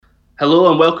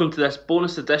Hello and welcome to this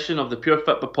bonus edition of the Pure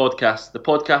Football Podcast, the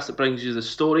podcast that brings you the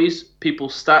stories, people,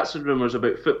 stats and rumours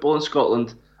about football in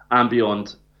Scotland and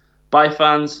beyond. By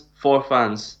fans, for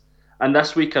fans. And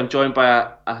this week I'm joined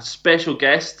by a special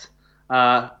guest,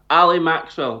 Ali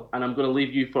Maxwell, and I'm going to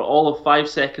leave you for all of 5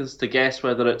 seconds to guess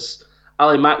whether it's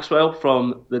Ali Maxwell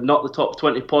from the Not the Top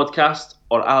 20 podcast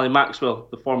or Ali Maxwell,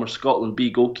 the former Scotland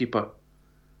B goalkeeper.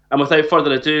 And without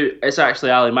further ado, it's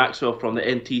actually Ali Maxwell from the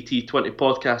NTT 20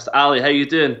 podcast. Ali, how you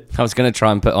doing? I was going to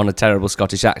try and put on a terrible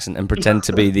Scottish accent and pretend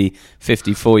to be the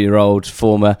 54-year-old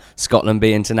former Scotland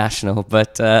B international,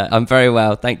 but I'm very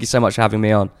well. Thank you so much for having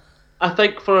me on. I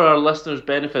think for our listeners'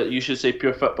 benefit, you should say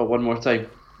Pure Football one more time.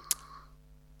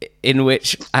 In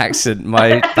which accent?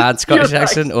 My bad Scottish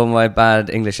accent or my bad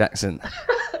English accent?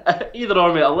 Either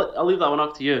or, mate. I'll leave that one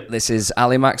up to you. This is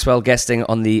Ali Maxwell guesting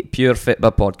on the Pure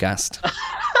Fitba podcast.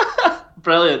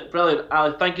 Brilliant.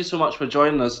 Ali, thank you so much for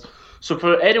joining us. So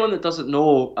for anyone that doesn't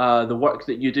know the work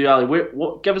that you do, Ali,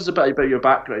 give us a bit about your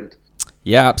background.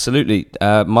 Yeah, absolutely.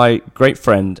 My great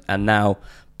friend and now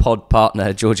pod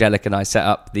partner, George Ellick, and I set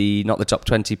up the Not the Top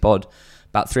 20 pod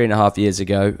about 3.5 years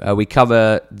ago. We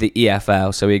cover the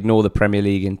EFL, so we ignore the Premier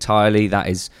League entirely. That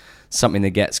is something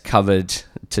that gets covered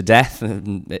to death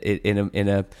in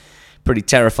a pretty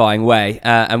terrifying way.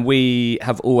 And we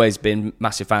have always been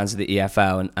massive fans of the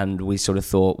EFL, and we sort of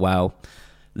thought, well,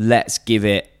 let's give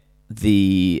it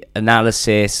the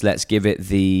analysis, let's give it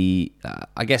the,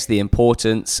 the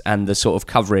importance and the sort of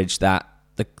coverage that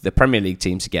the Premier League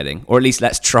teams are getting, or at least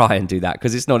let's try and do that,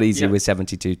 because it's not easy with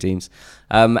 72 teams.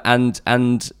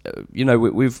 And you know,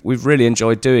 we've really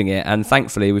enjoyed doing it, and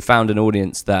thankfully we found an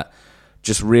audience that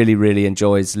just really, really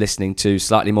enjoys listening to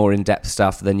slightly more in-depth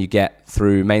stuff than you get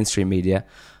through mainstream media.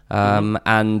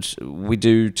 And we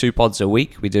do 2 pods a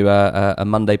week. We do a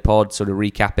Monday pod sort of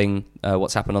recapping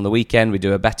what's happened on the weekend. We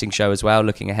do a betting show as well,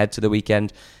 looking ahead to the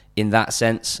weekend in that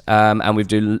sense. And we've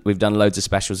done loads of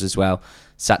specials as well.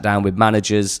 Sat down with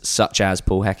managers such as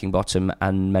Paul Heckingbottom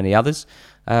and many others.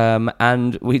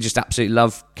 And we just absolutely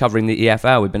love covering the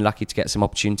EFL. We've been lucky to get some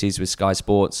opportunities with Sky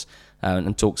Sports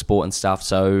and Talk Sport and stuff.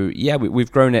 So, yeah,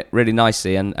 we've grown it really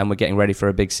nicely, and we're getting ready for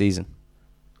a big season.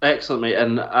 Excellent, mate.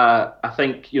 And I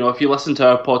think, you know, if you listen to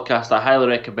our podcast, I highly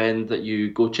recommend that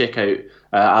you go check out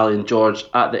Ali and George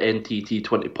at the NTT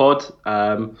 20 pod.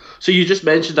 So you just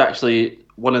mentioned, actually,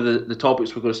 one of the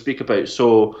topics we're going to speak about.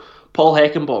 So Paul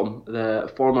Heckingbottom,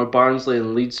 the former Barnsley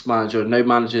and Leeds manager, now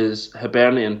manages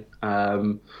Hibernian.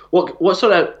 So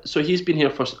he's been here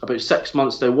for about 6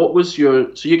 months now.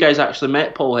 So you guys actually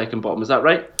met Paul Heckingbottom, is that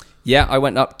right? Yeah, I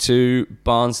went up to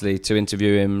Barnsley to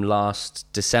interview him last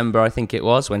December, I think it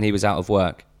was, when he was out of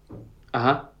work.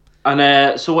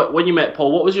 And so when you met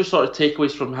Paul, what was your sort of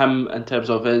takeaways from him in terms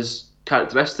of his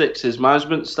characteristics, his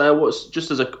management style? What's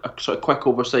just as a sort of quick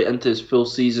oversight into his full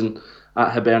season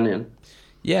at Hibernian?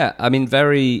 Yeah, I mean,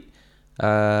 a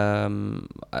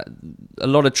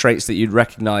lot of traits that you'd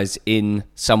recognise in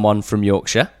someone from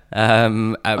Yorkshire.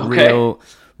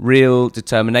 Real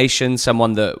determination,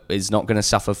 someone that is not going to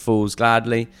suffer fools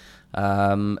gladly,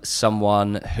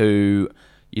 someone who,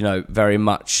 you know, very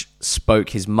much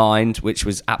spoke his mind, which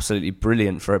was absolutely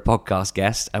brilliant for a podcast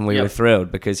guest, and we were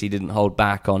thrilled because he didn't hold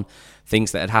back on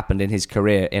things that had happened in his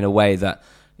career in a way that,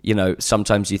 you know,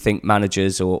 sometimes you think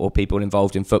managers or people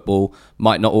involved in football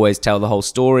might not always tell the whole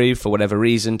story for whatever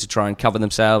reason, to try and cover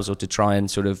themselves or to try and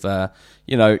sort of,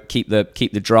 keep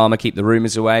the drama, keep the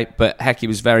rumours away. But heck, he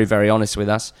was very, very honest with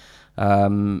us.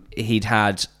 He'd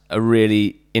had a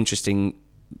really interesting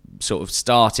sort of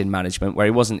start in management where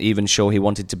he wasn't even sure he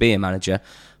wanted to be a manager,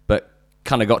 but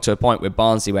kind of got to a point with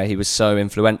Barnsley where he was so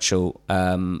influential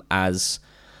as...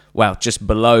 well, just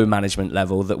below management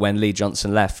level, that when Lee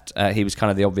Johnson left, he was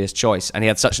kind of the obvious choice. And he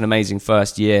had such an amazing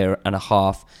first year and a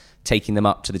half, taking them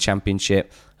up to the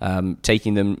Championship,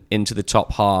 taking them into the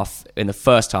top half in the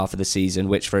first half of the season,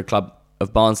 which for a club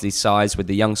of Barnsley's size, with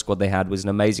the young squad they had, was an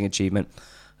amazing achievement.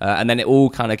 And then it all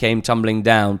kind of came tumbling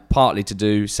down, partly to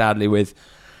do, sadly, with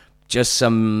just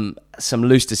some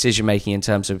loose decision-making in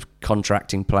terms of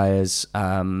contracting players.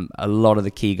 A lot of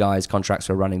the key guys' contracts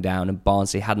were running down, and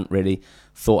Barnsley hadn't really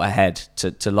thought ahead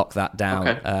to lock that down.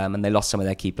 Okay. And they lost some of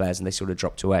their key players, and they sort of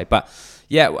dropped away. But,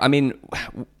 yeah, I mean,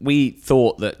 we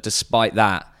thought that despite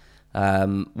that,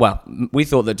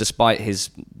 despite his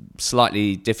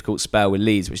slightly difficult spell with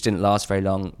Leeds, which didn't last very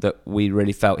long, that we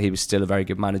really felt he was still a very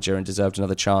good manager and deserved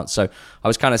another chance. So I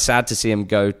was kind of sad to see him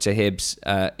go to Hibs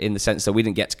in the sense that we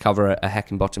didn't get to cover a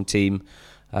Heckingbottom team,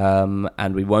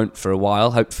 and we won't for a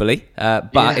while, hopefully.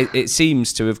 It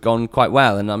seems to have gone quite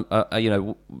well. And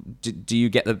do you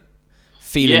get the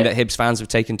feeling that Hibs fans have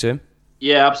taken to him?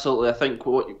 Yeah, absolutely. I think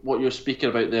what you're speaking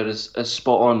about there is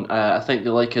spot on. I think they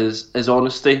like his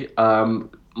honesty.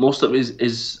 Most of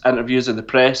his interviews in the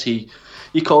press, he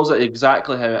calls it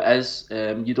exactly how it is.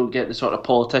 You don't get the sort of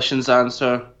politician's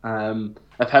answer.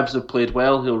 If Hibs have played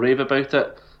well, he'll rave about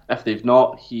it. If they've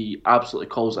not, he absolutely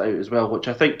calls it out as well, which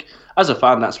I think, as a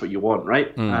fan, that's what you want,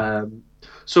 right?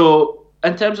 So,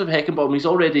 in terms of Heckenbottom, he's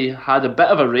already had a bit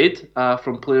of a raid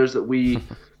from players that we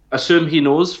assume he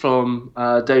knows from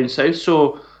down south.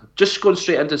 So, just going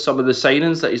straight into some of the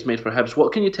signings that he's made for Hibs,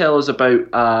 what can you tell us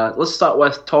about? Let's start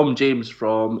with Tom James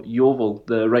from Yeovil,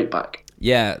 the right back.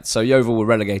 Yeah, so Yeovil were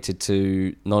relegated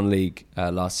to non-league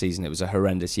last season. It was a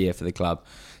horrendous year for the club.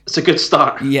 It's a good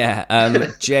start.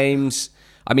 Yeah, James.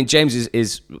 I mean, James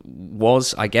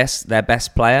was, I guess, their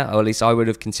best player, or at least I would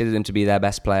have considered him to be their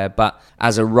best player. But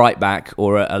as a right back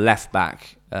or a left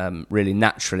back, really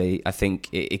naturally, I think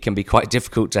it can be quite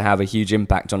difficult to have a huge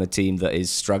impact on a team that is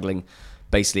struggling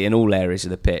basically in all areas of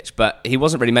the pitch. But he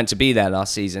wasn't really meant to be there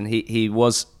last season. He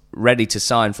was ready to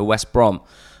sign for West Brom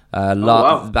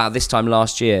about this time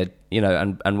last year.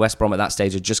 And West Brom at that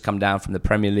stage had just come down from the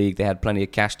Premier League. They had plenty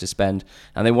of cash to spend,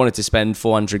 and they wanted to spend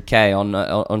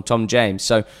 400k on Tom James.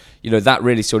 So, that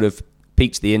really sort of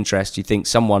piqued the interest. You think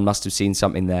someone must have seen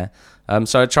something there.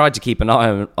 So I tried to keep an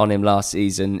eye on him last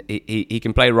season. He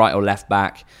can play right or left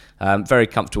back. Very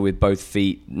comfortable with both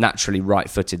feet. Naturally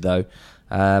right-footed though.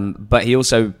 But he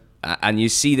also, and you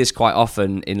see this quite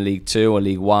often in League Two or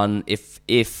League One,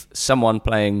 if someone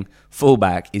playing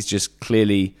fullback is just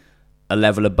clearly a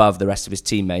level above the rest of his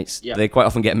teammates, they quite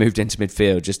often get moved into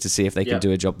midfield just to see if they can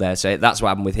do a job there. So that's what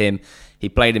happened with him. He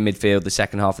played in midfield the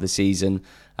second half of the season,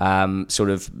 sort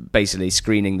of basically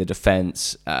screening the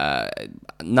defence.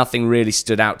 Nothing really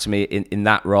stood out to me in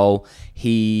that role.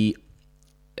 He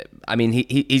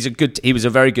was a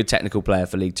very good technical player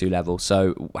for League Two level.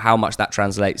 So how much that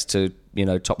translates to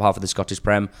top half of the Scottish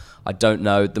Prem, I don't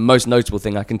know. The most notable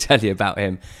thing I can tell you about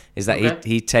him is that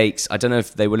he takes, I don't know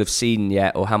if they will have seen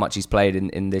yet or how much he's played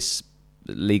in this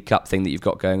League Cup thing that you've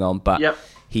got going on, but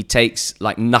he takes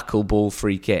like knuckleball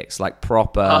free kicks, like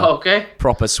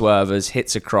proper swervers,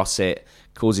 hits across it,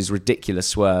 causes ridiculous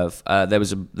swerve. There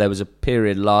was a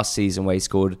period last season where he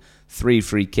scored 3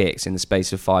 free kicks in the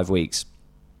space of 5 weeks.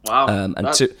 Wow!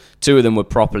 And two of them were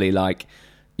properly like,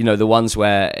 the ones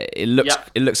where it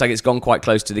looks like it's gone quite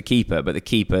close to the keeper, but the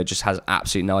keeper just has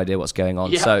absolutely no idea what's going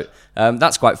on. Yeah. So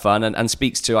that's quite fun and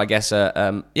speaks to, I guess,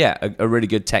 a really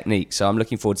good technique. So I'm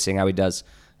looking forward to seeing how he does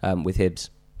with Hibs.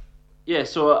 Yeah.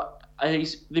 So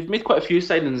they've made quite a few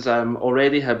signings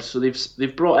already, Hibs. So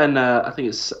they've brought in I think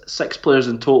it's 6 players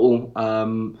in total.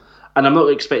 And I'm not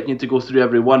expecting you to go through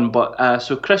every one, but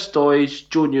so Chris Doidge,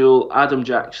 Joe Newell, Adam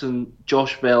Jackson,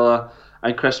 Josh Vela,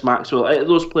 and Chris Maxwell. Out of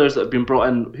those players that have been brought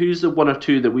in, who's the one or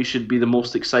two that we should be the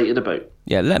most excited about?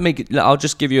 Yeah, I'll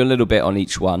just give you a little bit on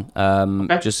each one.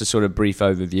 Just a sort of brief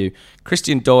overview.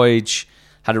 Christian Doidge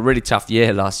had a really tough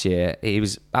year last year. He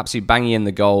was absolutely banging in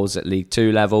the goals at League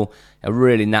Two level. A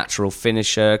really natural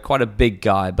finisher, quite a big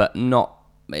guy, but not,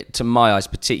 to my eyes,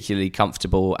 particularly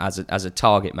comfortable as a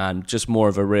target man. Just more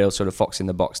of a real sort of fox in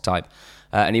the box type.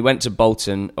 And he went to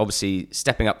Bolton, obviously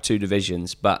stepping up 2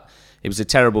 divisions, but it was a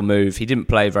terrible move. He didn't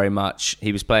play very much.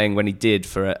 He was playing when he did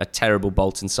for a terrible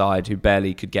Bolton side who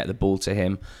barely could get the ball to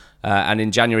him. And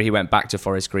in January, he went back to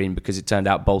Forest Green because it turned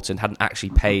out Bolton hadn't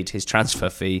actually paid his transfer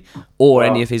fee or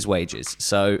any of his wages.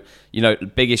 So,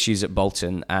 big issues at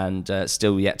Bolton and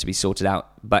still yet to be sorted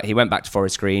out. But he went back to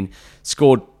Forest Green,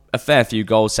 scored a fair few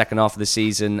goals second half of the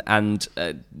season and,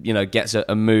 gets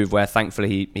a move where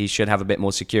thankfully he should have a bit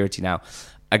more security now.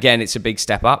 Again, it's a big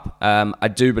step up. I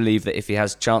do believe that if he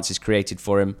has chances created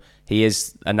for him, he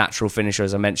is a natural finisher,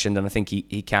 as I mentioned, and I think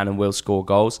he can and will score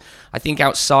goals. I think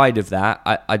outside of that,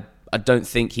 I don't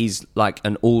think he's like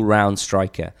an all-round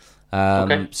striker.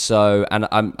 So, and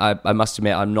I must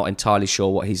admit, I'm not entirely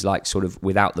sure what he's like sort of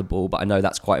without the ball, but I know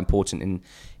that's quite important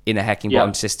in a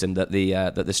Heckingbottom system that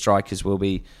the strikers will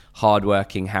be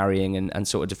hard-working, harrying, and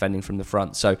sort of defending from the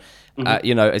front. So,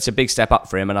 it's a big step up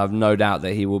for him, and I've no doubt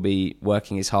that he will be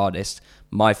working his hardest.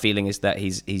 My feeling is that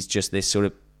he's just this sort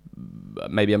of,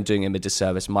 maybe I'm doing him a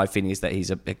disservice. My feeling is that he's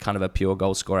a kind of a pure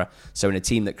goal scorer. So in a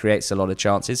team that creates a lot of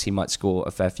chances, he might score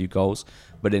a fair few goals.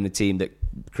 But in a team that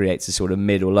creates a sort of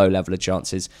mid or low level of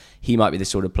chances, he might be the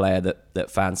sort of player that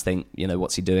fans think,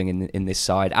 what's he doing in this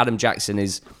side? Adam Jackson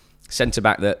is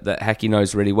centre-back that Hecky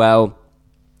knows really well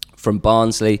from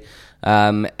Barnsley.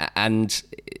 And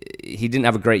he didn't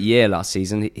have a great year last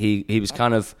season. He was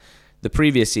kind of, the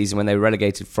previous season when they were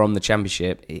relegated from the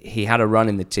Championship, he had a run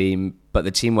in the team, but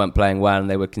the team weren't playing well and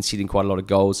they were conceding quite a lot of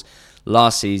goals.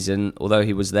 last season, although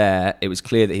he was there, it was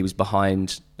clear that he was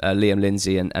behind Liam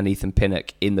Lindsay and Ethan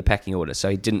Pinnock in the pecking order, so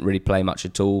he didn't really play much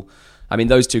at all. I mean,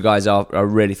 those two guys are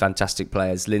really fantastic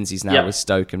players. Lindsay's now with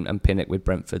Stoke and Pinnock with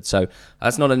Brentford. So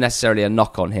that's not necessarily a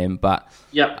knock on him, but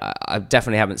I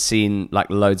definitely haven't seen like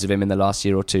loads of him in the last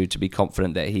year or two to be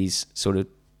confident that he's sort of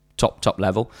top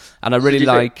level. And I really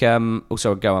like...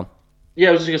 also, go on. Yeah,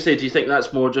 I was just going to say, do you think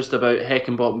that's more just about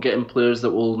Heckingbottom getting players that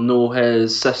will know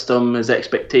his system, his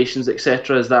expectations,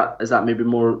 etc.? Is that maybe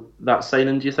more that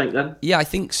signing, do you think, then? Yeah, I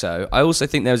think so. I also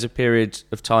think there was a period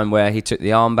of time where he took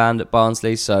the armband at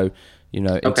Barnsley, so...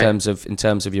 in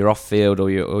terms of your off field or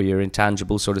your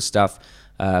intangible sort of stuff,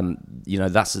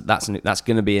 that's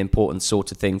going to be an important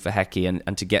sort of thing for Hecky,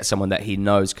 and to get someone that he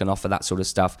knows can offer that sort of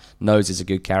stuff, knows is a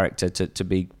good character to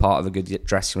be part of a good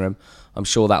dressing room. I'm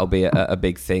sure that'll be a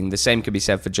big thing. The same could be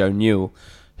said for Joe Newell,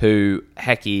 who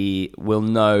Hecky will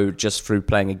know just through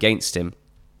playing against him.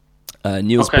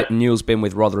 Newell's been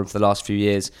with Rotherham for the last few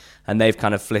years, and they've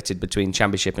kind of flitted between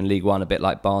Championship and League One a bit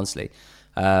like Barnsley.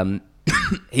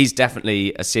 He's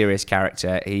definitely a serious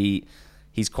character.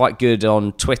 He's quite good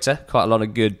on Twitter. Quite a lot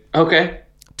of good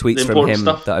tweets from him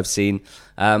that I've seen.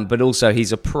 But also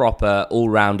he's a proper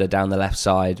all-rounder down the left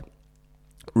side.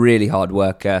 Really hard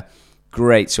worker.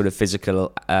 Great sort of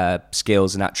physical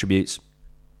skills and attributes.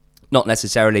 Not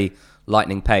necessarily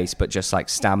lightning pace, but just like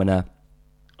stamina,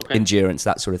 endurance,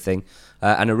 that sort of thing.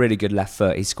 And a really good left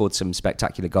foot. He scored some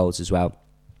spectacular goals as well.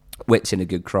 Whipped in a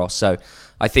good cross. So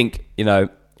I think,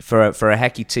 for a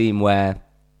Hecky team where,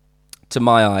 to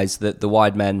my eyes, the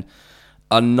wide men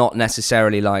are not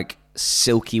necessarily like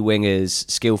silky wingers,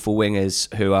 skillful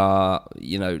wingers who are,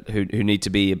 who need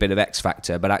to be a bit of X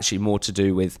factor, but actually more to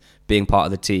do with being part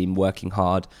of the team, working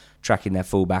hard, tracking their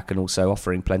fullback, and also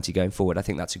offering plenty going forward. I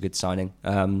think that's a good signing.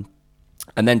 And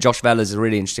then Josh Vella is a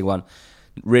really interesting one.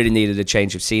 Really needed a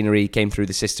change of scenery. Came through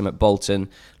the system at Bolton,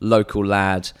 local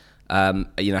lad.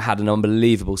 Had an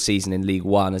unbelievable season in League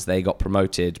One as they got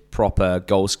promoted. Proper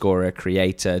goal scorer,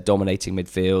 creator, dominating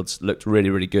midfields. Looked really,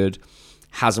 really good.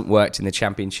 Hasn't worked in the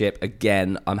Championship.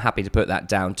 Again, I'm happy to put that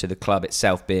down to the club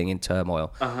itself being in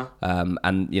turmoil.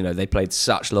 They played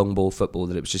such long ball football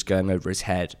that it was just going over his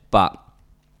head. But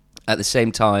at the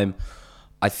same time,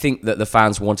 I think that the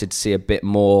fans wanted to see a bit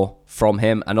more from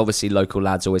him, and obviously local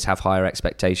lads always have higher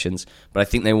expectations, but I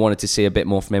think they wanted to see a bit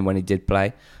more from him when he did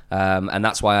play, and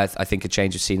that's why I think a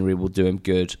change of scenery will do him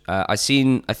good. I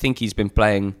think he's been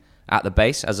playing at the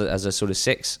base as a sort of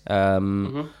six.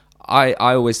 I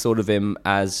always thought of him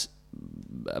as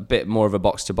a bit more of a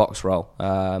box-to-box role,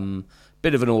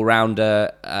 bit of an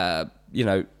all-rounder.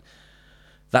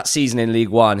 That season in League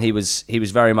One, he was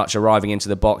very much arriving into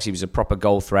the box. He was a proper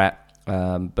goal threat.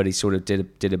 But he sort of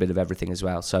did a bit of everything as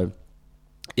well. So,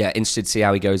 yeah, interested to see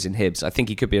how he goes in Hibs. I think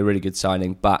he could be a really good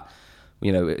signing, but,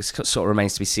 it sort of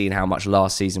remains to be seen how much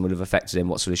last season would have affected him,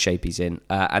 what sort of shape he's in.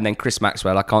 And then Chris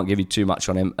Maxwell, I can't give you too much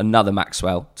on him. Another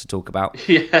Maxwell to talk about.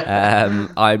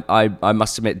 I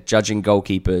must admit, judging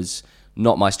goalkeepers,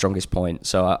 not my strongest point.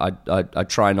 So I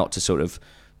try not to sort of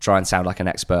try and sound like an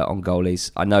expert on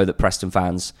goalies. I know that Preston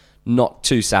fans, not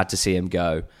too sad to see him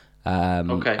go.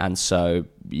 And so,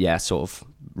 sort of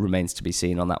remains to be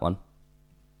seen on that one.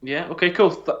 Yeah, okay,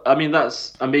 cool. I mean,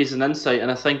 that's amazing insight,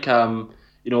 and I think,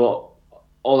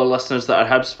 all the listeners that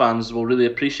are Hibs fans will really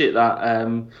appreciate that.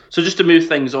 So just to move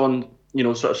things on,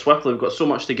 sort of swiftly, we've got so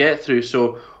much to get through.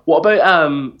 So what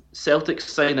about Celtic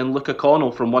signing Luke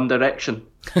O'Connell from One Direction?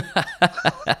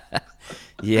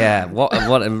 Yeah,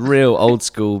 what a real old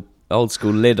school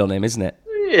lid on him, isn't it?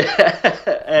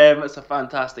 Yeah, it's a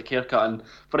fantastic haircut, and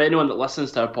for anyone that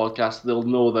listens to our podcast, they'll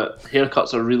know that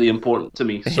haircuts are really important to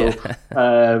me. So,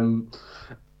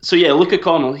 Luke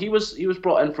O'Connell, he was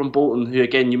brought in from Bolton, who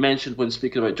again you mentioned when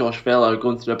speaking about Josh Vella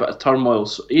going through a bit of turmoil.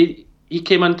 So he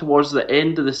came in towards the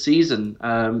end of the season.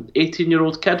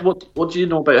 18-year-old kid. What do you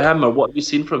know about him, or what have you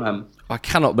seen from him? I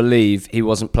cannot believe he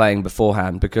wasn't playing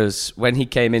beforehand, because when he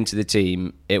came into the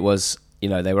team, it was.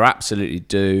 They were absolutely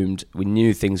doomed. We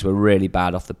knew things were really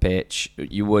bad off the pitch.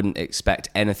 You wouldn't expect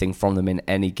anything from them in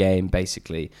any game,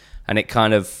 basically. And it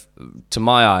kind of, to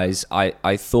my eyes,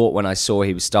 I thought when I saw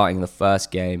he was starting the first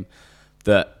game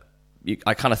that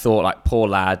I kind of thought, like, poor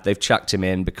lad, they've chucked him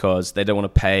in because they don't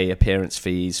want to pay appearance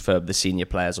fees for the senior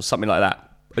players or something like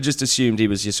that. I just assumed he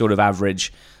was your sort of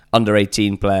average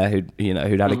under-18 player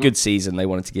who'd had a good season. They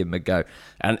wanted to give him a go.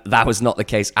 And that was not the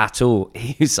case at all.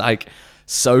 He was like...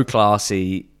 so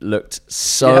classy, looked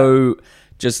so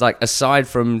just like, aside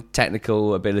from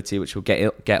technical ability, which we'll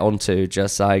get onto,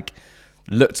 just like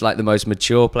looked like the most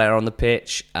mature player on the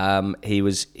pitch. He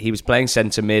was playing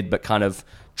centre mid, but kind of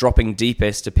dropping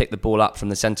deepest to pick the ball up from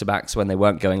the centre backs when they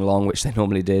weren't going long, which they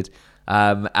normally did.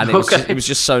 And it was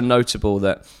just so notable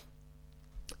that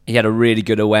he had a really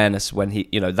good awareness when he,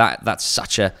 that's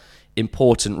such a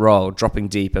important role, dropping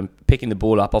deep and picking the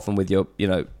ball up, often with your,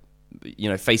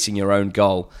 facing your own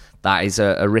goal. That is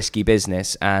a risky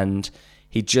business, and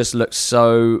he just looks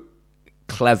so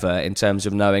clever in terms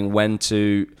of knowing when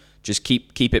to just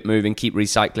keep it moving, keep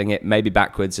recycling it, maybe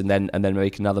backwards, and then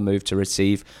make another move to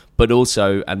receive. But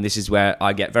also, and this is where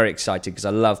I get very excited because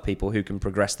I love people who can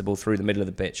progress the ball through the middle of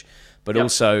the pitch, but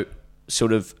also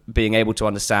sort of being able to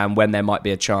understand when there might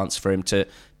be a chance for him to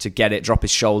get it, drop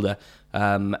his shoulder,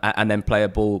 and then play a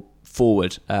ball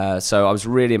forward. So I was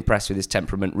really impressed with his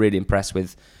temperament, really impressed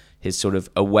with his sort of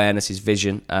awareness, his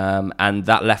vision, and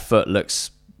that left foot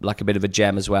looks like a bit of a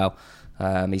gem as well.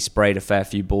 He sprayed a fair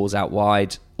few balls out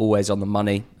wide, always on the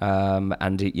money,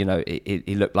 and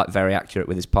he looked like very accurate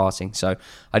with his passing. So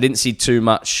I didn't see too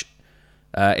much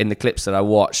in the clips that I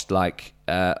watched,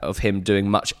 of him doing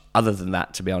much other than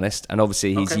that, to be honest. And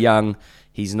obviously he's young,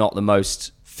 he's not the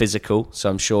most physical, so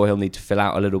I'm sure he'll need to fill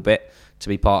out a little bit to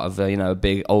be part of a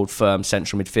big old firm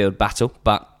central midfield battle.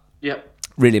 But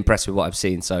really impressed with what I've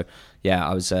seen. So yeah,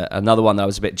 I was another one that I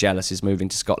was a bit jealous is moving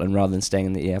to Scotland rather than staying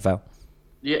in the EFL.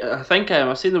 Yeah, I think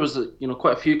I've seen there was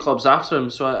quite a few clubs after him,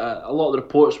 so a lot of the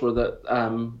reports were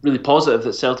that really positive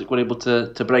that Celtic were able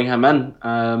to bring him in.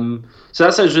 So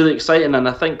that sounds really exciting, and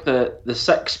I think that the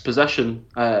sixth position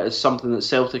is something that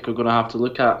Celtic are going to have to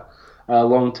look at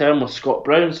long term with Scott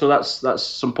Brown. So that's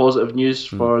some positive news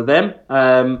for them.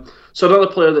 So another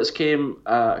player that's came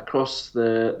across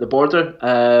the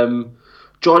border.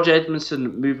 George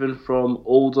Edmondson moving from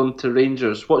Oldham to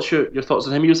Rangers. What's your thoughts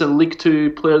on him? He was a League Two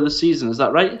Player of the Season, is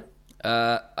that right?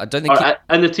 I don't think...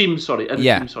 in the team, sorry.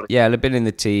 Yeah, they've been in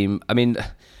the team. I mean,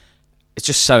 it's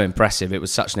just so impressive. It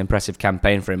was such an impressive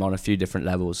campaign for him on a few different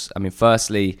levels. I mean,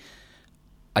 firstly,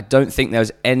 I don't think there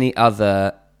was any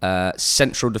other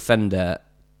central defender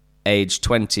aged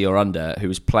 20 or under who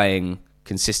was playing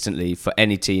consistently for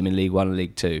any team in League One and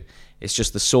League Two. It's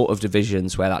just the sort of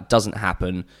divisions where that doesn't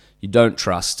happen. You don't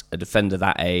trust a defender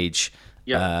that age,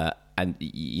 and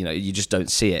you just don't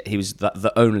see it. He was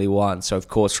the only one. So of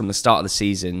course, from the start of the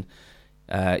season,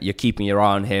 you're keeping your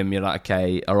eye on him. You're like,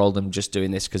 okay, are Oldham just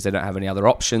doing this because they don't have any other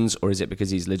options, or is it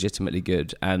because he's legitimately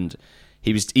good? And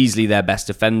he was easily their best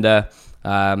defender.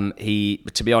 He,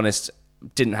 to be honest,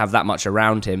 didn't have that much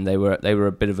around him. They were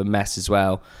a bit of a mess as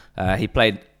well. He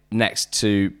played next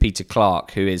to Peter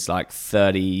Clark, who is like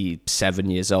 37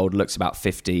 years old, looks about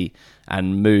 50,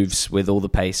 and moves with all the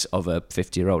pace of a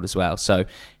 50-year-old as well. So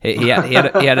he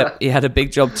had a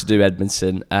big job to do,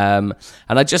 Edmondson. And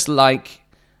I just liked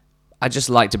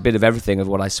a bit of everything of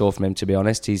what I saw from him, to be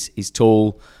honest. He's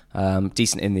tall,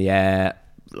 decent in the air,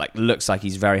 looks like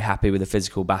he's very happy with the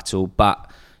physical battle, but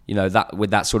that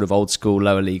with that sort of old school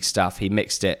lower league stuff, he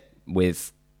mixed it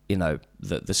with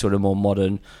the sort of more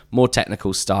modern, more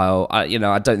technical style. I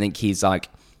don't think he's like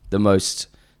the most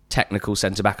technical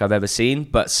centre-back I've ever seen,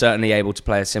 but certainly able to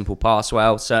play a simple pass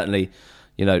well, certainly,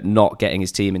 not getting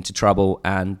his team into trouble.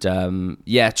 And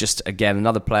just again,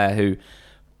 another player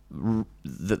who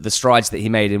the strides that he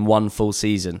made in one full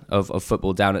season of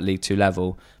football down at League Two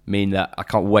level mean that I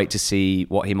can't wait to see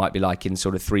what he might be like in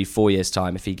sort of 3-4 years'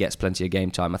 time if he gets plenty of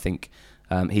game time. I think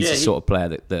he's the sort of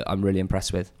player that I'm really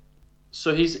impressed with.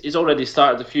 So he's already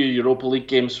started a few Europa League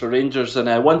games for Rangers,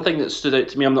 and one thing that stood out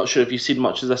to me, I'm not sure if you've seen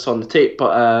much of this on the tape,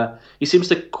 but he seems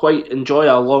to quite enjoy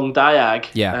a long diag.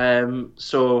 Yeah.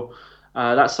 So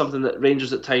that's something that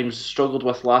Rangers at times struggled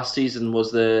with last season,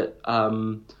 was the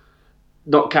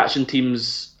not catching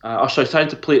teams, trying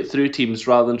to play it through teams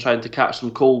rather than trying to catch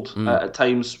them cold at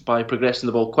times by progressing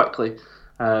the ball quickly.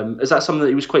 Is that something that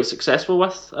he was quite successful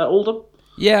with at Oldham?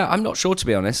 Yeah, I'm not sure, to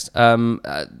be honest.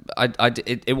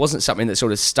 It wasn't something that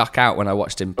sort of stuck out when I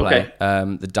watched him play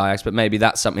the Diags, but maybe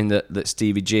that's something that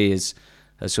Stevie G has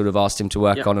sort of asked him to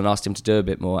work on and asked him to do a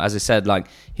bit more. As I said,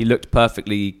 he looked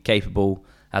perfectly capable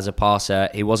as a passer.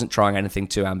 He wasn't trying anything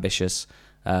too ambitious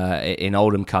in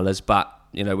Oldham colours, but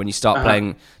when you start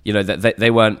playing, they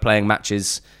weren't playing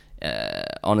matches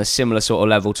on a similar sort of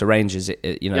level to Rangers.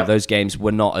 Those games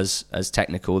were not as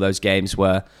technical. Those games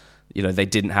were, they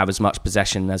didn't have as much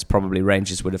possession as probably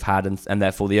Rangers would have had, and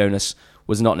therefore the onus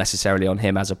was not necessarily on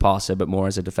him as a passer, but more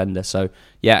as a defender. So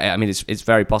yeah, I mean, it's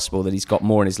very possible that he's got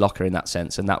more in his locker in that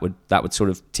sense, and that would sort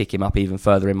of tick him up even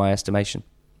further in my estimation.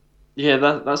 Yeah,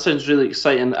 that sounds really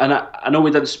exciting. And I know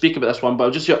we didn't speak about this one, but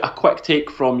I'll just get a quick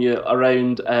take from you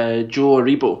around Joe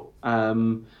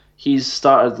Aribo. He's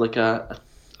started like a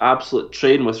absolute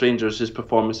train with Rangers, his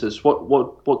performances.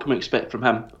 What can we expect from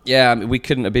him? Yeah, I mean, we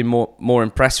couldn't have been more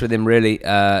impressed with him, really.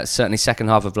 Certainly second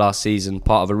half of last season,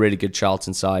 part of a really good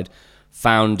Charlton side,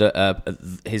 found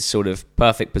his sort of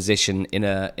perfect position in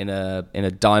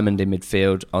a diamond in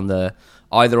midfield,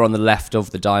 either on the left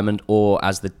of the diamond or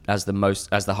as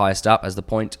the highest up, as the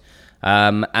point.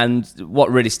 And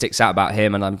what really sticks out about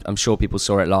him, and I'm sure people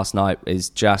saw it last night, is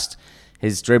just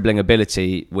his dribbling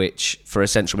ability, which for a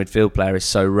central midfield player is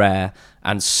so rare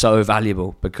and so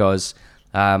valuable, because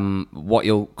what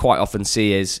you'll quite often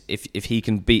see is if he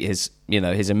can beat his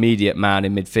immediate man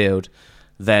in midfield,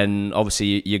 then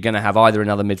obviously you're going to have either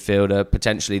another midfielder,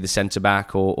 potentially the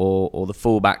centre-back or the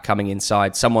full-back coming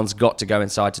inside. Someone's got to go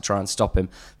inside to try and stop him.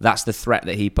 That's the threat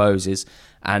that he poses.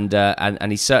 And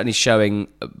he's certainly showing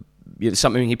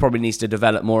something he probably needs to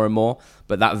develop more and more,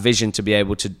 but that vision to be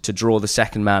able to draw the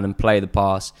second man and play the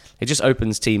pass, it just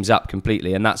opens teams up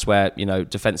completely. And that's where,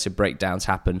 defensive breakdowns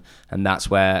happen. And that's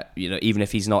where, even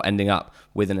if he's not ending up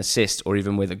with an assist or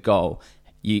even with a goal,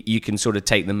 you can sort of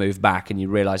take the move back and you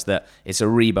realise that it's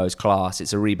Aribo's class,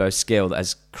 it's Aribo's skill that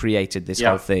has created this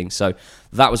whole thing. So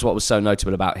that was what was so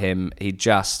notable about him. It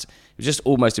was just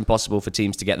almost impossible for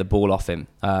teams to get the ball off him.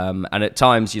 And at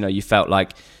times, you felt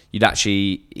like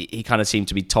he kind of seemed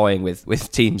to be toying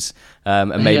with teams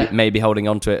and maybe holding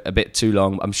on to it a bit too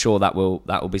long. I'm sure that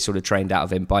will be sort of trained out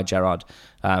of him by Gerrard.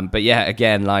 But yeah,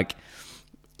 again,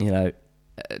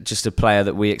 just a player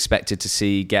that we expected to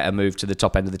see get a move to the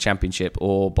top end of the Championship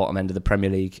or bottom end of the Premier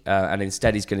League, and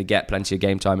instead he's going to get plenty of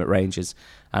game time at Rangers.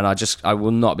 And I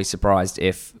will not be surprised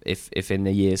if in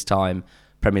a year's time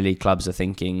Premier League clubs are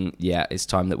thinking, yeah, it's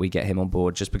time that we get him on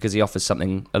board, just because he offers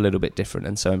something a little bit different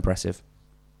and so impressive.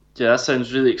 Yeah, that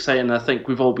sounds really exciting. I think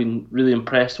we've all been really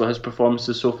impressed with his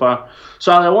performances so far.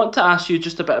 So, Ali, I want to ask you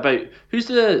just a bit about who's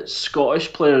the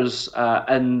Scottish players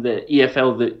in the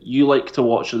EFL that you like to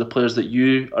watch, or the players that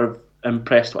you are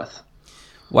impressed with?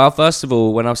 Well, first of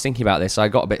all, when I was thinking about this, I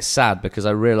got a bit sad because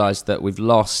I realised that we've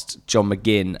lost John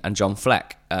McGinn and John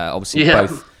Fleck. Obviously,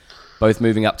 both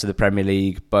moving up to the Premier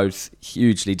League, both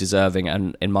hugely deserving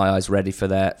and, in my eyes, ready for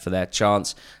their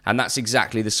chance. And that's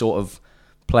exactly the sort of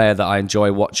player that I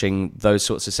enjoy watching, those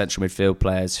sorts of central midfield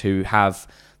players who have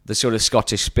the sort of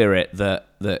Scottish spirit that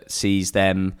sees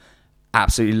them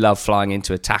absolutely love flying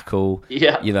into a tackle,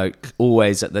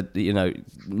 always at the,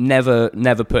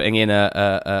 never putting in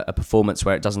a performance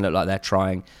where it doesn't look like they're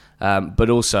trying, but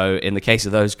also in the case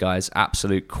of those guys,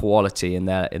 absolute quality in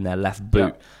their left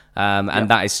boot. And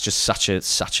that is just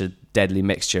such a deadly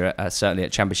mixture, certainly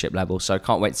at Championship level, so I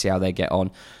can't wait to see how they get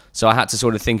on. So I had to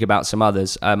sort of think about some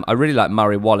others. I really like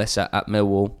Murray Wallace at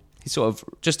Millwall. He sort of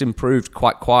just improved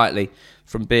quite quietly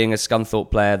from being a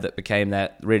Scunthorpe player that became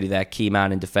their key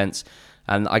man in defence.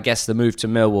 And I guess the move to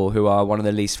Millwall, who are one of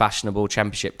the least fashionable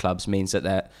Championship clubs, means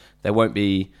that there won't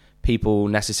be people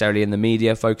necessarily in the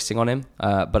media focusing on him.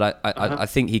 But I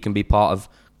think he can be part of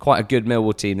quite a good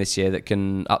Millwall team this year that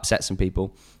can upset some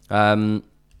people. And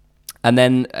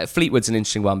then Fleetwood's an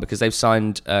interesting one because they've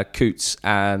signed Coots,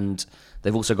 and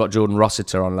they've also got Jordan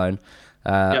Rossiter on loan.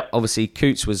 Obviously,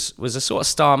 Coots was a sort of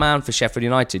star man for Sheffield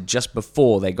United just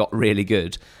before they got really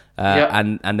good,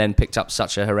 and then picked up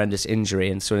such a horrendous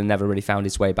injury and sort of never really found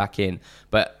his way back in.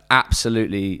 But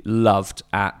absolutely loved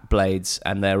at Blades,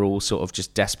 and they're all sort of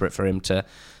just desperate for him to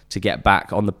get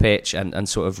back on the pitch and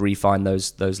sort of refine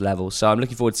those levels. So I'm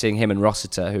looking forward to seeing him and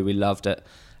Rossiter, who we loved at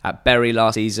Bury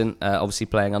last season, obviously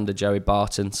playing under Joey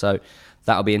Barton. So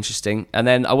that'll be interesting. And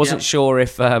then I wasn't sure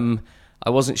if who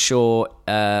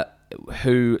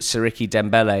Siriki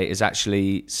Dembele is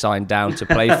actually signed down to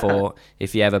play for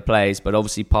if he ever plays, but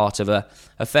obviously part of a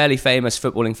fairly famous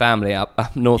footballing family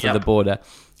up north of the border,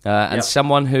 and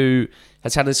someone who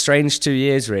has had a strange 2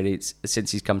 years really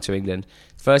since he's come to England.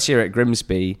 First year at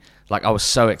Grimsby, I was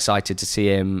so excited to see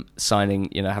him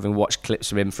signing, having watched clips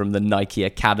from him from the Nike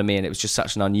Academy, and it was just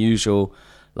such an unusual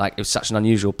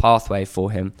pathway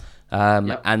for him.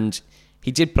 And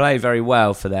he did play very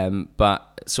well for them, but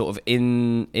sort of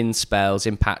in spells,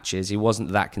 in patches, he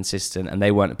wasn't that consistent, and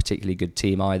they weren't a particularly good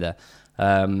team either.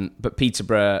 But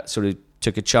Peterborough sort of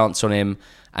took a chance on him,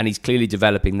 and he's clearly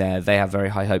developing there. They have very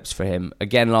high hopes for him.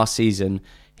 Again, last season,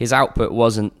 his output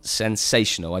wasn't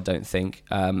sensational, I don't think.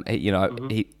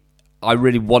 I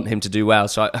really want him to do well,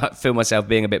 so I feel myself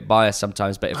being a bit biased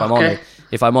sometimes. But if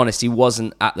I'm honest, he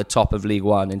wasn't at the top of League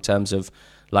One in terms of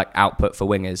output for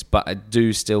wingers, but I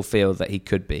do still feel that he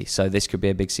could be. So this could be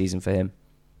a big season for him.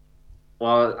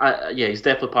 Well, he's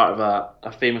definitely part of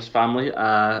a famous family. There's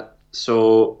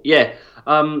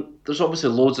obviously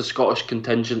loads of Scottish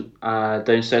contingent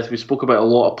down south. We spoke about a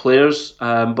lot of players,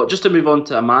 but just to move on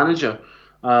to a manager,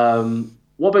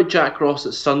 what about Jack Ross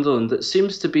at Sunderland? It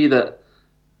seems to be that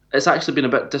it's actually been a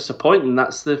bit disappointing.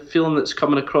 That's the feeling that's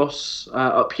coming across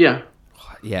up here.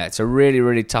 Yeah, it's a really,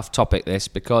 really tough topic, this,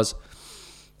 because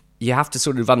you have to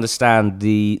sort of understand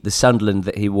the Sunderland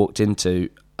that he walked into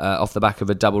off the back of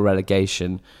a double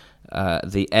relegation,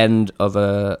 the end of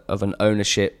an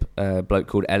ownership bloke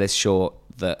called Ellis Short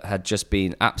that had just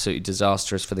been absolutely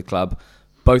disastrous for the club,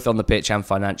 both on the pitch and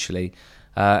financially,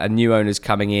 and new owners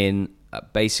coming in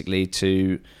basically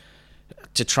to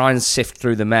try and sift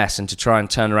through the mess and to try and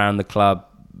turn around the club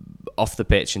off the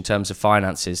pitch in terms of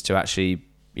finances to actually,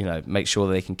 make sure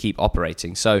that they can keep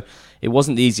operating. So it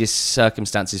wasn't the easiest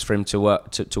circumstances for him to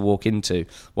walk into.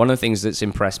 One of the things that's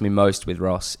impressed me most with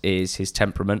Ross is his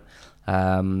temperament.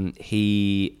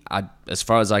 He, as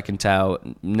far as I can tell,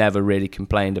 never really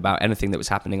complained about anything that was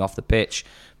happening off the pitch.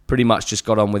 Pretty much just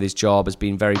got on with his job, has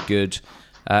been very good.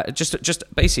 Just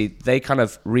basically, they kind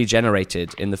of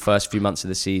regenerated in the first few months of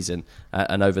the season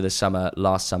and over the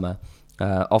last summer,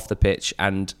 off the pitch,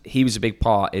 and he was a big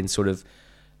part in sort of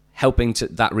helping to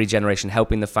that regeneration,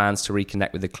 helping the fans to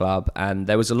reconnect with the club, and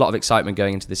there was a lot of excitement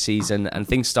going into the season, and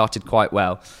things started quite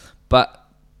well. But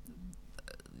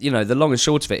the long and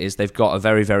short of it is they've got a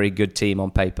very, very good team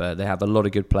on paper. They have a lot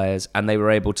of good players, and they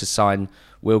were able to sign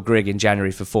Will Grigg in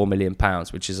January for £4 million,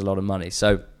 which is a lot of money.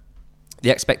 So the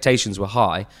expectations were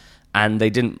high, and they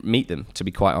didn't meet them, to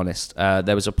be quite honest.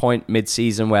 There was a point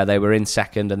mid-season where they were in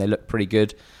second and they looked pretty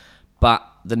good, but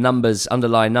the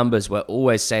underlying numbers were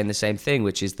always saying the same thing,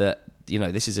 which is that,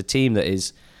 this is a team that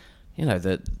is,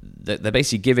 that they're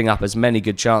basically giving up as many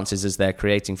good chances as they're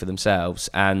creating for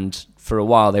themselves. And for a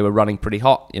while, they were running pretty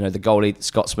hot. The goalie, the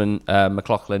Scotsman,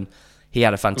 McLaughlin, he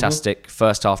had a fantastic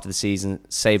first half of the season,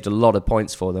 saved a lot of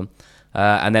points for them.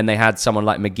 And then they had someone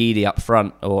like McGeady up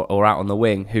front or out on the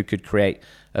wing who could create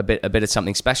a bit of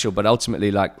something special. But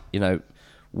ultimately,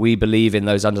 we believe in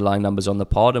those underlying numbers on the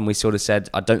pod, and we sort of said,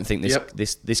 I don't think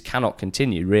this cannot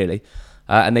continue, really.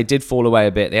 And they did fall away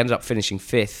a bit. They ended up finishing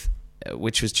fifth,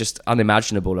 which was just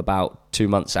unimaginable about 2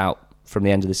 months out from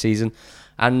the end of the season.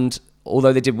 And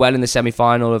although they did well in the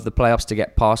semi-final of the playoffs to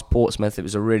get past Portsmouth, it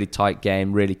was a really tight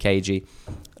game, really cagey.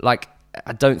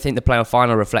 I don't think the playoff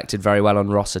final reflected very well on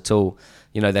Ross at all.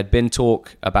 There'd been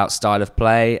talk about style of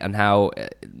play and how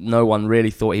no one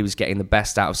really thought he was getting the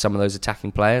best out of some of those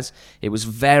attacking players. It was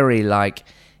very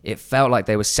it felt like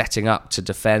they were setting up to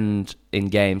defend in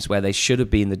games where they should have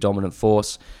been the dominant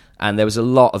force. And there was a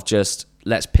lot of just,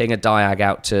 let's ping a diag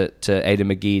out to Aidan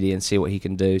McGeady and see what he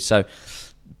can do. So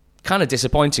kind of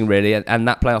disappointing, really, and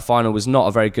that playoff final was not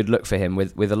a very good look for him.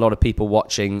 With a lot of people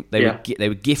watching, they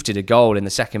were gifted a goal in the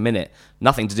second minute.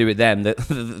 Nothing to do with them. The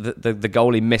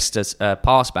goalie missed a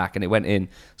pass back and it went in.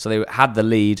 So they had the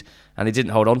lead and they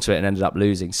didn't hold on to it and ended up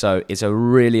losing. So it's a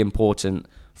really important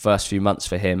first few months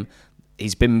for him.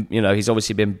 He's been, he's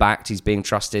obviously been backed. He's being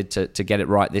trusted to get it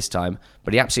right this time,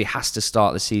 but he absolutely has to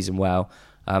start the season well.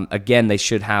 Again, they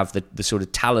should have the sort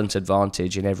of talent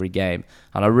advantage in every game.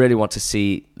 And I really want to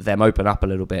see them open up a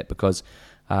little bit because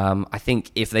I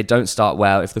think if they don't start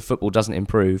well, if the football doesn't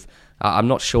improve, I'm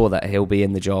not sure that he'll be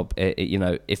in the job.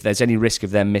 If there's any risk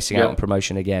of them missing out on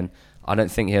promotion again, I don't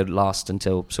think he'll last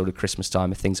until sort of Christmas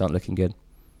time if things aren't looking good.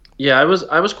 Yeah, I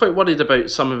was quite worried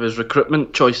about some of his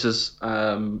recruitment choices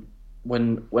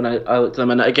when I looked at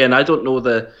them. And again, I don't know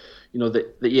the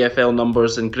EFL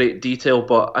numbers in great detail,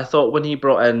 but I thought when he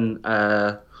brought in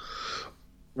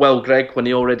Will Grigg, when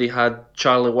he already had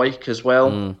Charlie Wyke as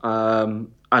well,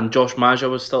 and Josh Maja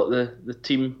was still at the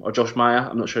team, or Josh Maya,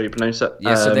 I'm not sure how you pronounce it.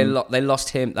 Yeah, so they lost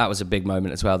him. That was a big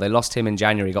moment as well. They lost him in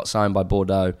January, got signed by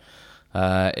Bordeaux.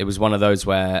 It was one of those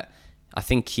where I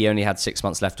think he only had 6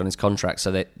 months left on his contract,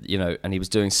 so that and he was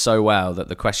doing so well that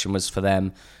the question was for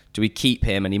them: do we keep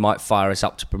him and he might fire us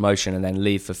up to promotion and then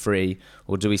leave for free,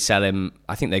 or do we sell him?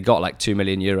 I think they got like €2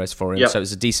 million for him, so it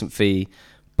was a decent fee.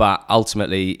 But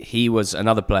ultimately, he was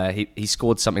another player. He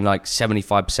scored something like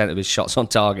 75% of his shots on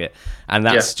target, and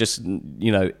that's just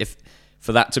if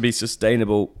for that to be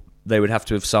sustainable, they would have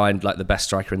to have signed like the best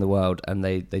striker in the world, and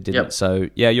they didn't. Yep. So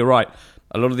yeah, you're right.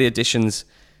 A lot of the additions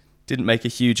didn't make a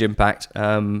huge impact.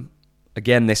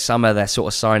 Again, this summer they're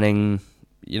sort of signing,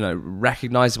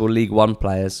 recognisable League One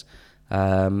players.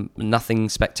 Nothing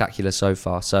spectacular so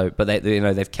far. But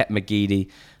they've kept McGeady.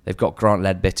 They've got Grant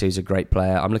Ledbetter, who's a great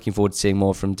player. I'm looking forward to seeing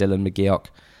more from Dylan McGeoch.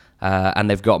 And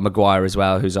they've got Maguire as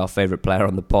well, who's our favourite player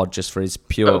on the pod, just for his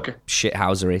pure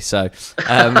shithousery. So,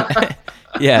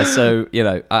 yeah. So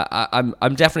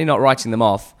I'm definitely not writing them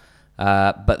off.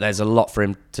 But there's a lot for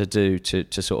him to do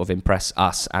to sort of impress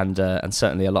us and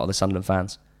certainly a lot of the Sunderland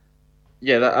fans.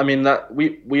 Yeah, that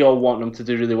we all want him to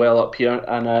do really well up here,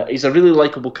 and he's a really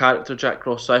likable character, Jack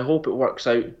Ross. So I hope it works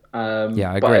out.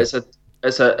 Yeah, I But agree.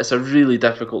 it's a really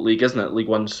difficult league, isn't it? League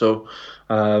One. So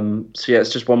yeah,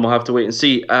 it's just one we'll have to wait and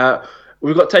see.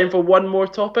 We've got time for one more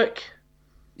topic.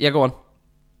 Yeah, go on.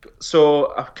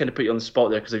 So I've kind of put you on the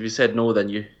spot there because if you said no, then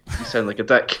you sound like a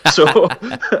dick. So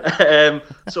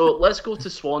so let's go to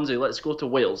Swansea. Let's go to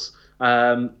Wales.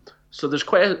 So there's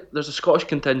a Scottish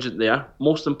contingent there.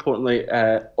 Most importantly,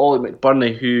 Ollie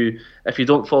McBurney, who, if you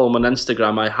don't follow him on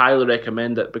Instagram, I highly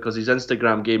recommend it because his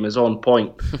Instagram game is on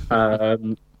point.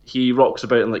 He rocks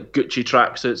about in like Gucci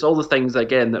tracksuits, all the things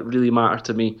again that really matter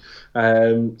to me.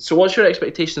 So what's your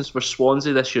expectations for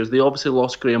Swansea this year? They obviously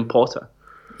lost Graham Potter.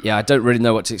 Yeah, I don't really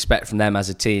know what to expect from them as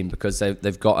a team because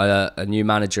they've got a new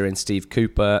manager in Steve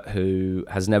Cooper who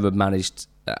has never managed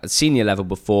at senior level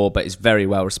before, but is very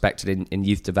well respected in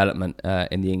youth development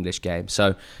in the English game.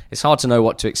 So it's hard to know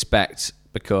what to expect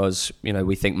because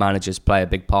we think managers play a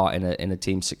big part in a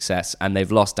team's success, and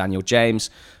they've lost Daniel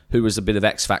James, who was a bit of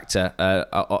X factor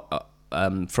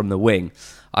from the wing.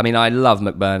 I mean, I love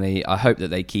McBurney. I hope that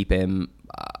they keep him.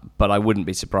 But I wouldn't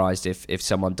be surprised if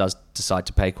someone does decide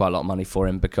to pay quite a lot of money for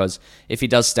him, because if he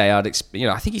does stay, I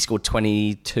think he scored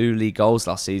 22 league goals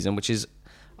last season, which is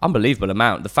unbelievable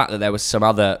amount. The fact that there was some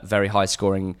other very high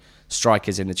scoring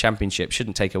strikers in the Championship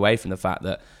shouldn't take away from the fact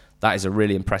that that is a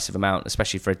really impressive amount,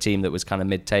 especially for a team that was kind of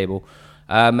mid-table.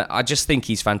 I just think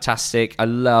he's fantastic. I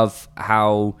love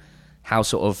how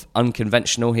sort of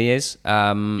unconventional he is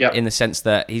in the sense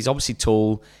that he's obviously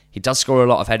tall. He does score a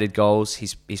lot of headed goals.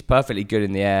 He's perfectly good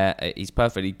in the air. He's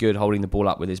perfectly good holding the ball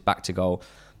up with his back to goal.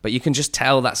 But you can just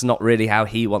tell that's not really how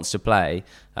he wants to play.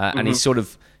 And he's sort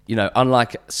of,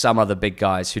 unlike some other big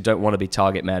guys who don't want to be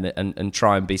target men and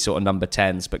try and be sort of number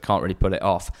 10s but can't really pull it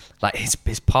off. Like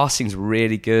his passing's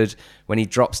really good. When he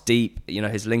drops deep,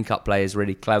 his link-up play is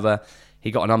really clever. He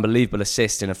got an unbelievable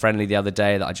assist in a friendly the other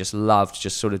day that I just loved,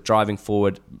 just sort of driving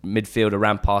forward, midfielder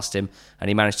ran past him, and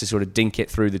he managed to sort of dink it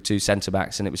through the two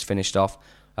centre-backs, and it was finished off.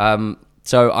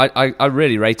 So I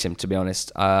really rate him, to be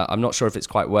honest. I'm not sure if it's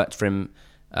quite worked for him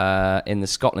in the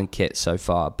Scotland kit so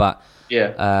far, but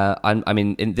yeah, I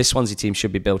mean, this Swansea team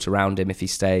should be built around him if he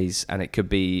stays, and it could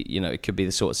be, it could be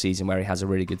the sort of season where he has a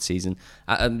really good season.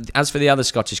 As for the other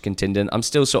Scottish contingent, I'm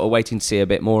still sort of waiting to see a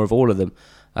bit more of all of them.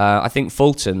 I think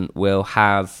Fulton will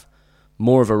have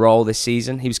more of a role this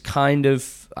season.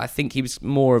 I think he was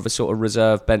more of a sort of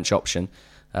reserve bench option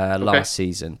last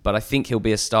season, but I think he'll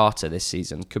be a starter this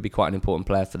season. Could be quite an important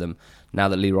player for them now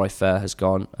that Leroy Fer has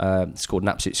gone. Scored an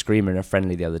absolute screamer in a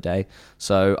friendly the other day.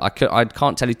 So I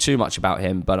can't tell you too much about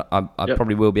him, but I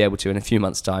probably will be able to in a few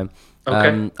months' time.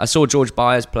 Okay. I saw George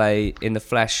Byers play in the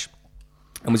flesh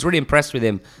and was really impressed with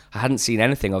him. I hadn't seen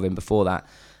anything of him before that.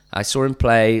 I saw him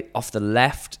play off the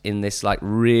left in this like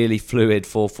really fluid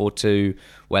 4-4-2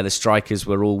 where the strikers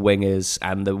were all wingers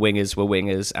and the wingers were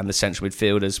wingers and the central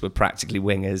midfielders were practically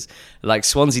wingers. Like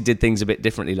Swansea did things a bit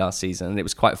differently last season, and it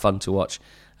was quite fun to watch.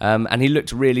 And he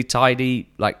looked really tidy,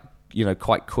 like,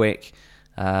 quite quick.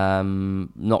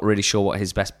 Not really sure what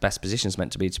his best position's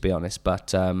meant to be honest.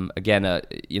 But again,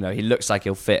 he looks like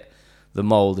he'll fit the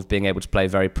mould of being able to play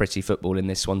very pretty football in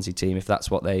this Swansea team if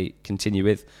that's what they continue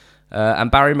with.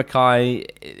 And Barry Mackay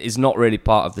is not really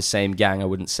part of the same gang, I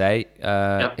wouldn't say.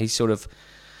 He sort of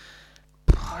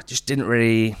just didn't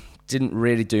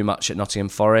really do much at Nottingham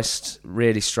Forest.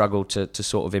 Really struggled to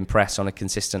sort of impress on a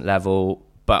consistent level,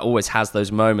 but always has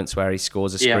those moments where he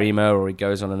scores a screamer or he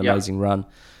goes on an amazing run.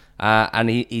 And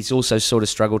he's also sort of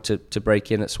struggled to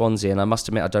break in at Swansea, and I must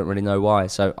admit I don't really know why.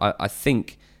 So I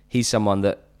think he's someone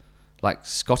that, like,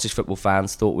 Scottish football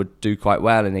fans thought would do quite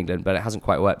well in England, but it hasn't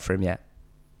quite worked for him yet.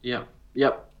 Yeah,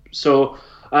 yep. So,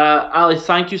 Ali,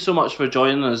 thank you so much for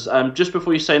joining us. Just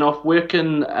before you sign off, where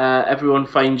can everyone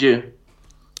find you?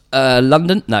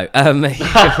 London? No.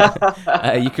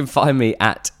 You can find me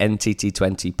at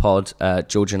NTT20pod.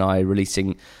 George and I are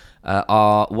releasing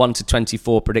our 1 to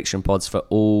 24 prediction pods for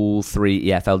all 3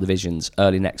 EFL divisions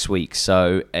early next week.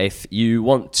 So if you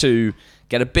want to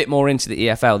get a bit more into the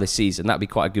EFL this season, that'd be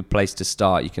quite a good place to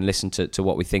start. You can listen to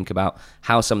what we think about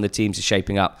how some of the teams are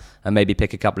shaping up and maybe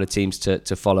pick a couple of teams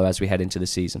to follow as we head into the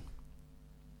season.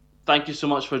 Thank you so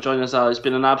much for joining us, Ali. It's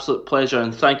been an absolute pleasure,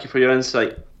 and thank you for your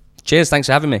insight. Cheers, thanks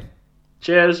for having me.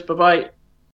 Cheers, bye-bye.